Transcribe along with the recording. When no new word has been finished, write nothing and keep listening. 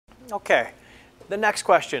Okay, the next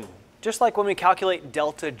question. Just like when we calculate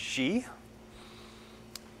delta G,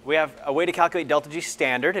 we have a way to calculate delta G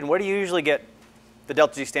standard. And where do you usually get the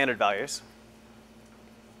delta G standard values?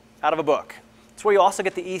 Out of a book. It's where you also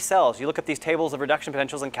get the E cells. You look up these tables of reduction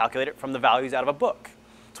potentials and calculate it from the values out of a book.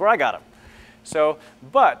 That's where I got them. So,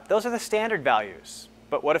 but those are the standard values.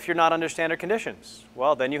 But what if you're not under standard conditions?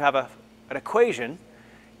 Well, then you have an equation.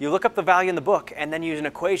 You look up the value in the book and then use an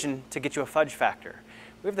equation to get you a fudge factor.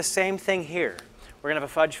 We have the same thing here. We're going to have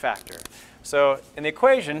a fudge factor. So in the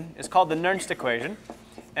equation, it's called the Nernst equation.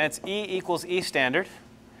 And it's E equals E standard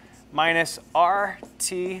minus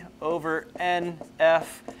RT over NF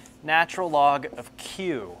natural log of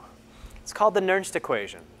Q. It's called the Nernst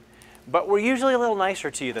equation. But we're usually a little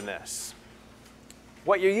nicer to you than this.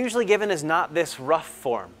 What you're usually given is not this rough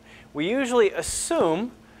form. We usually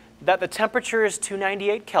assume that the temperature is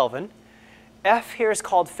 298 Kelvin. F here is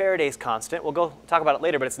called Faraday's constant. We'll go talk about it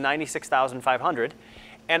later, but it's 96,500.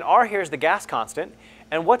 And R here is the gas constant.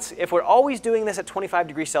 And if we're always doing this at 25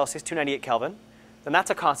 degrees Celsius, 298 Kelvin, then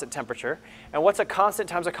that's a constant temperature. And what's a constant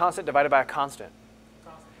times a constant divided by a constant?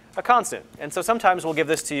 A constant. And so sometimes we'll give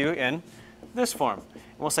this to you in this form.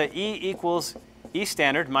 And we'll say E equals E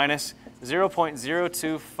standard minus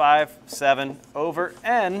 0.0257 over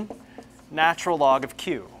N natural log of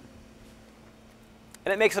Q.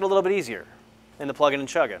 And it makes it a little bit easier in the plug-in and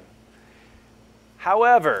chug-in.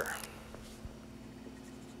 However,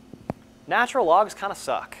 natural logs kind of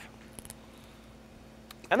suck.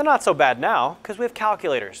 And they're not so bad now because we have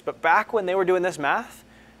calculators. But back when they were doing this math,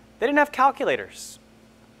 they didn't have calculators.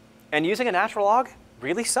 And using a natural log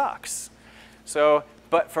really sucks. So,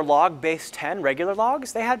 but for log base 10 regular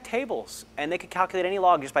logs, they had tables. And they could calculate any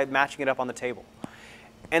log just by matching it up on the table.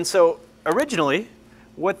 And so originally,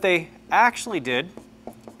 what they actually did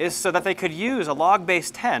is so that they could use a log base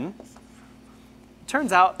 10. It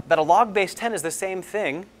turns out that a log base 10 is the same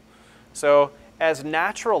thing. So as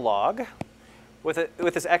natural log with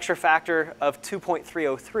this extra factor of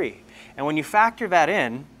 2.303. And when you factor that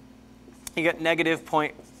in, you get negative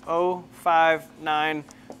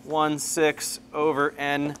 0.05916 over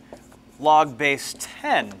n log base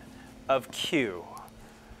 10 of Q.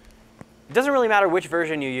 It doesn't really matter which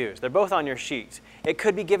version you use. They're both on your sheet. It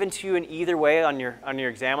could be given to you in either way on your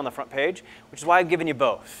exam on the front page, which is why I've given you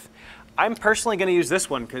both. I'm personally going to use this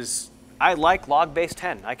one because I like log base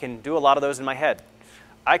 10. I can do a lot of those in my head.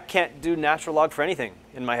 I can't do natural log for anything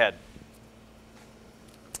in my head.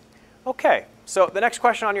 Okay, so the next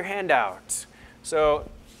question on your handout. So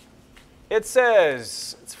it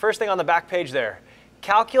says, it's the first thing on the back page there,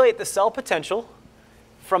 calculate the cell potential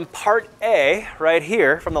from part A right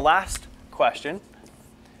here from the last question.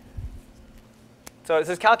 So it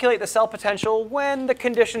says calculate the cell potential when the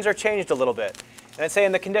conditions are changed a little bit. And it's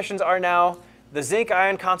saying the conditions are now the zinc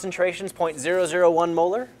ion concentration is 0.001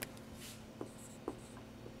 molar.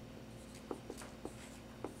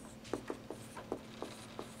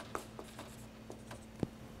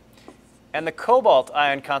 And the cobalt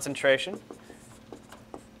ion concentration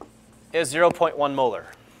is 0.1 molar.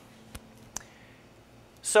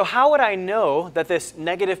 So how would I know that this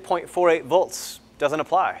negative 0.48 volts doesn't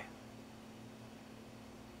apply?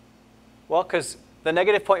 Well, because the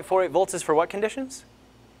negative 0.48 volts is for what conditions?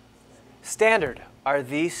 Standard. Are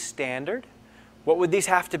these standard? What would these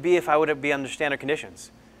have to be if I would be under standard conditions?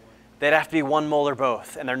 They'd have to be 1 molar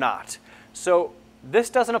both, and they're not. So this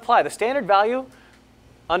doesn't apply. The standard value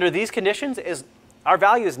under these conditions is, our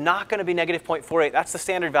value is not going to be negative 0.48. That's the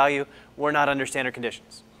standard value. We're not under standard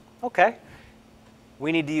conditions. Okay.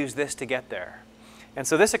 We need to use this to get there. And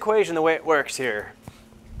so this equation, the way it works here,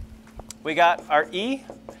 we got our E.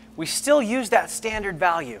 We still use that standard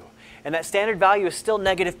value. And that standard value is still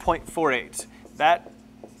negative 0.48. That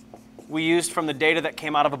we used from the data that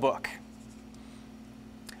came out of a book.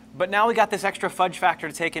 But now we got this extra fudge factor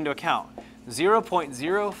to take into account.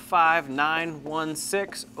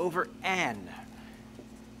 0.05916 over n.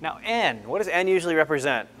 Now n, what does n usually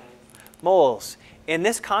represent? Moles. In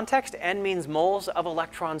this context, n means moles of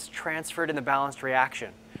electrons transferred in the balanced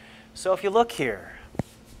reaction. So if you look here,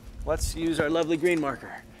 let's use our lovely green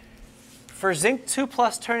marker. For zinc 2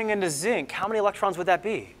 plus turning into zinc, how many electrons would that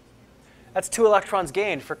be? That's 2 electrons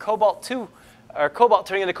gained. For cobalt 2, or cobalt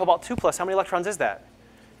turning into cobalt 2 plus, how many electrons is that?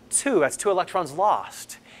 2. That's 2 electrons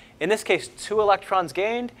lost. In this case, 2 electrons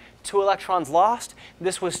gained, 2 electrons lost.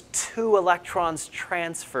 This was 2 electrons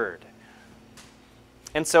transferred.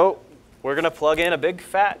 And so we're going to plug in a big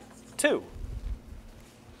fat 2.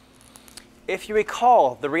 If you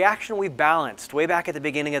recall, the reaction we balanced way back at the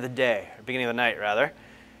beginning of the day, or beginning of the night rather,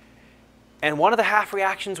 and one of the half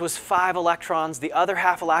reactions was 5 electrons, the other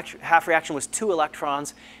half reaction was 2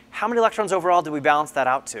 electrons. How many electrons overall did we balance that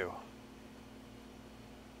out to?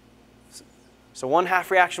 So one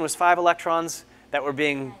half reaction was 5 electrons that were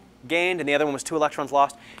being gained, and the other one was 2 electrons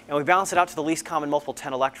lost. And we balanced it out to the least common multiple,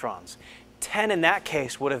 10 electrons. 10 in that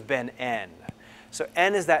case would have been N. So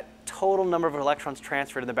N is that total number of electrons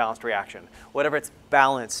transferred in the balanced reaction, whatever it's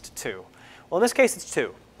balanced to. Well, in this case, it's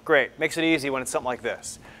 2. Great. Makes it easy when it's something like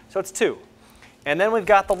this. So it's 2. And then we've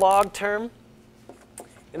got the log term.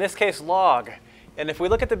 In this case, log. And if we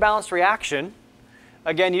look at the balanced reaction,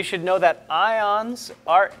 again, you should know that ions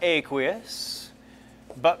are aqueous.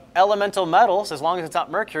 But elemental metals, as long as it's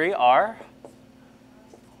not mercury, are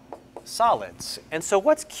solids. And so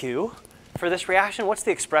what's Q for this reaction? What's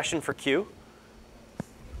the expression for Q?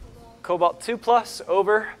 Cobalt 2 plus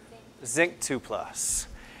over zinc 2 plus,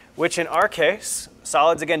 which in our case,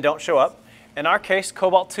 solids again don't show up. In our case,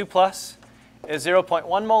 cobalt 2 plus is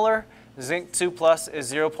 0.1 molar, zinc 2 plus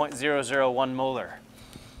is 0.001 molar.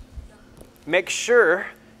 Make sure,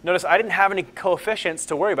 notice I didn't have any coefficients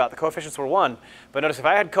to worry about. The coefficients were 1. But notice if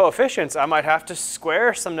I had coefficients, I might have to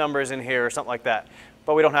square some numbers in here or something like that.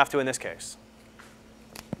 But we don't have to in this case.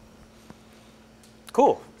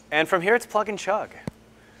 Cool. And from here, it's plug and chug.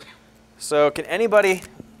 So can anybody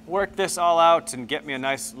work this all out and get me a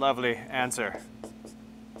nice, lovely answer?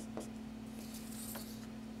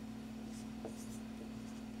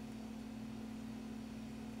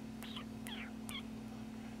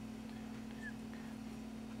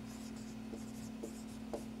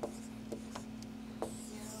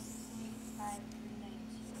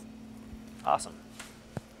 Awesome.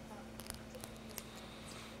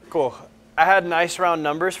 Cool. I had nice round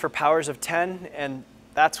numbers for powers of 10, and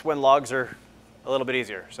that's when logs are a little bit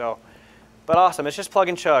easier. So, but awesome. It's just plug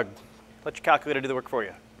and chug. Let your calculator do the work for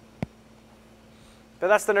you. But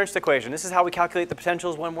that's the Nernst equation. This is how we calculate the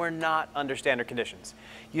potentials when we're not under standard conditions.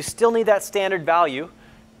 You still need that standard value.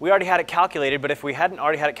 We already had it calculated, but if we hadn't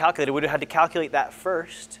already had it calculated, we would have had to calculate that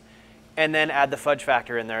first and then add the fudge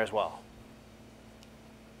factor in there as well.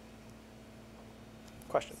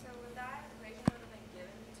 Question? So would that equation would have been given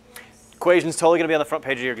to us? Equation's totally going to be on the front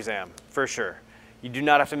page of your exam, for sure. You do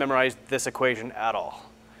not have to memorize this equation at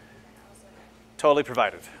all. Totally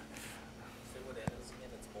provided. So what N is again?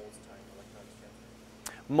 It's moles times electrons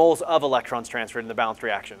transferred. Moles of electrons transferred in the balanced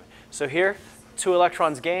reaction. So here, 2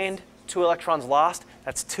 electrons gained, 2 electrons lost.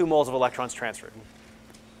 That's 2 moles of electrons transferred.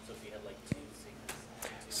 So if you had like 2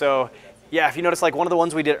 sigmas. So yeah, if you notice, like one of the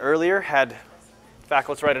ones we did earlier had, in fact,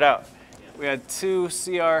 let's write it out. We had 2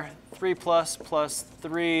 Cr3 plus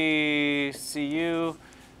 3 Cu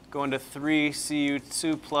going to 3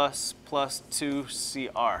 Cu2 plus 2 Cr.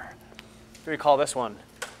 If you recall this one.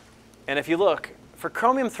 And if you look, for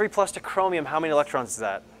chromium 3 plus to chromium, how many electrons is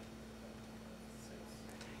that?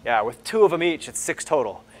 Yeah, with 2 of them each, it's 6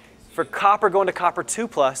 total. For copper going to copper 2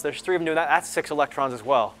 plus, there's 3 of them doing that. That's 6 electrons as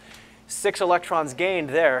well. 6 electrons gained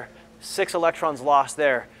there, 6 electrons lost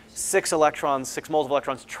there. 6 electrons, 6 moles of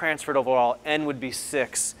electrons transferred overall. N would be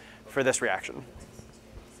 6 for this reaction.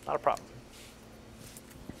 Not a problem.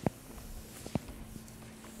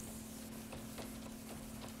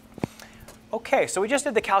 Okay, so we just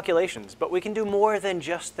did the calculations, but we can do more than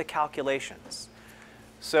just the calculations.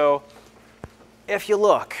 So if you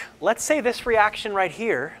look, let's say this reaction right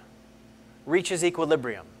here reaches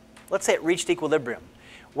equilibrium. Let's say it reached equilibrium.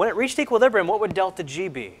 When it reached equilibrium, what would delta G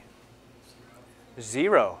be?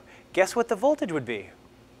 0. Guess what the voltage would be?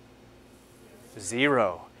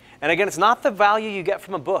 0. And again, it's not the value you get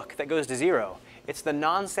from a book that goes to 0. It's the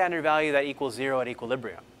non-standard value that equals 0 at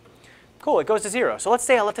equilibrium. Cool, it goes to 0. So let's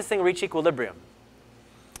say I let this thing reach equilibrium.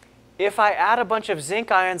 If I add a bunch of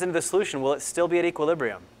zinc ions into the solution, will it still be at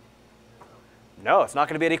equilibrium? No, it's not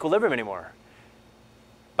going to be at equilibrium anymore.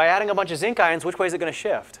 By adding a bunch of zinc ions, which way is it going to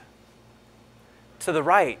shift? To the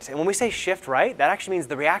right. And when we say shift right, that actually means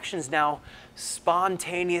the reaction is now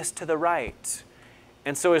spontaneous to the right.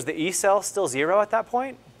 And so is the E cell still 0 at that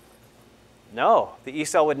point? No, the E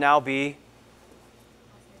cell would now be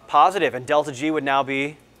positive, and delta G would now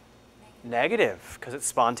be negative because it's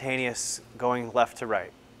spontaneous going left to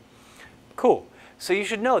right. Cool. So you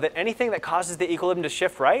should know that anything that causes the equilibrium to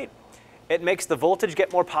shift right, it makes the voltage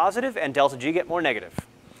get more positive and delta G get more negative.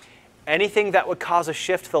 Anything that would cause a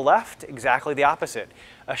shift to the left, exactly the opposite.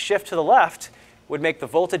 A shift to the left would make the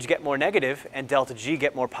voltage get more negative and delta G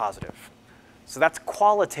get more positive. So that's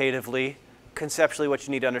qualitatively, conceptually what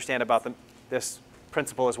you need to understand about this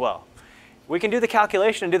principle as well. We can do the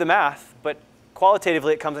calculation and do the math, but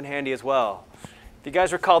qualitatively it comes in handy as well. If you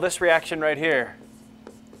guys recall this reaction right here,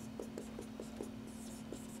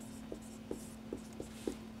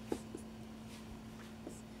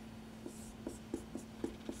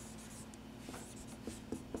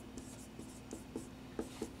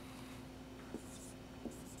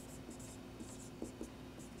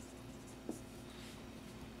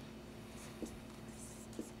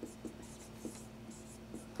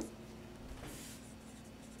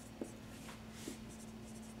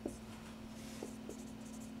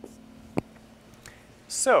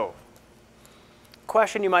 So,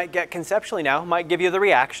 question you might get conceptually now might give you the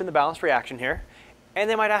reaction, the balanced reaction here, and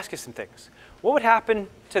they might ask you some things. What would happen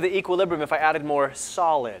to the equilibrium if I added more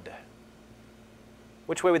solid?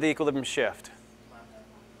 Which way would the equilibrium shift?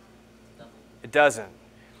 It doesn't.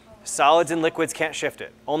 Solids and liquids can't shift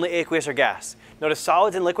it. Only aqueous or gas. Notice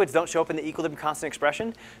solids and liquids don't show up in the equilibrium constant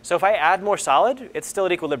expression. So if I add more solid, it's still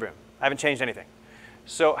at equilibrium. I haven't changed anything.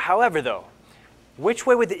 So however though, which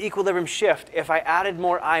way would the equilibrium shift if I added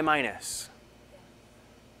more I minus?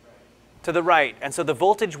 To the right. And so the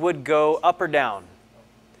voltage would go up or down?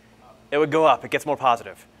 It would go up. It gets more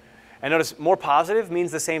positive. And notice more positive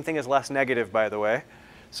means the same thing as less negative, by the way.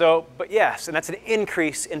 So, but yes, and that's an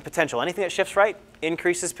increase in potential. Anything that shifts right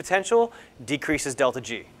increases potential, decreases delta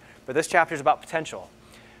G. But this chapter is about potential.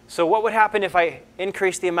 So what would happen if I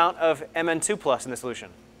increase the amount of Mn2 plus in the solution?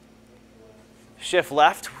 Shift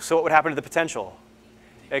left, so what would happen to the potential?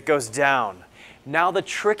 It goes down. Now the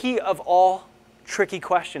tricky of all tricky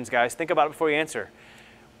questions, guys, think about it before you answer.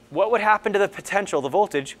 What would happen to the potential, the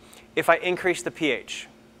voltage, if I increase the pH?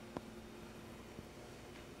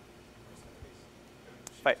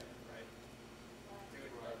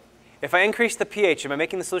 If I increase the pH, am I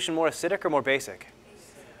making the solution more acidic or more basic?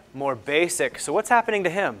 More basic. So what's happening to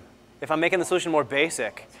him? If I'm making the solution more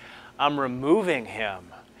basic, I'm removing him.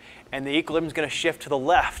 And the equilibrium is going to shift to the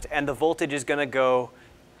left, and the voltage is going to go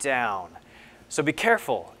down. So be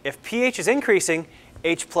careful. If pH is increasing,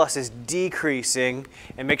 H plus is decreasing,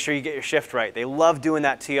 and make sure you get your shift right. They love doing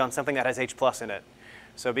that to you on something that has H plus in it.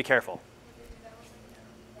 So be careful.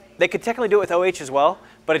 They could technically do it with OH as well,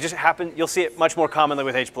 but it just happens, you'll see it much more commonly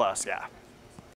with H plus, yeah.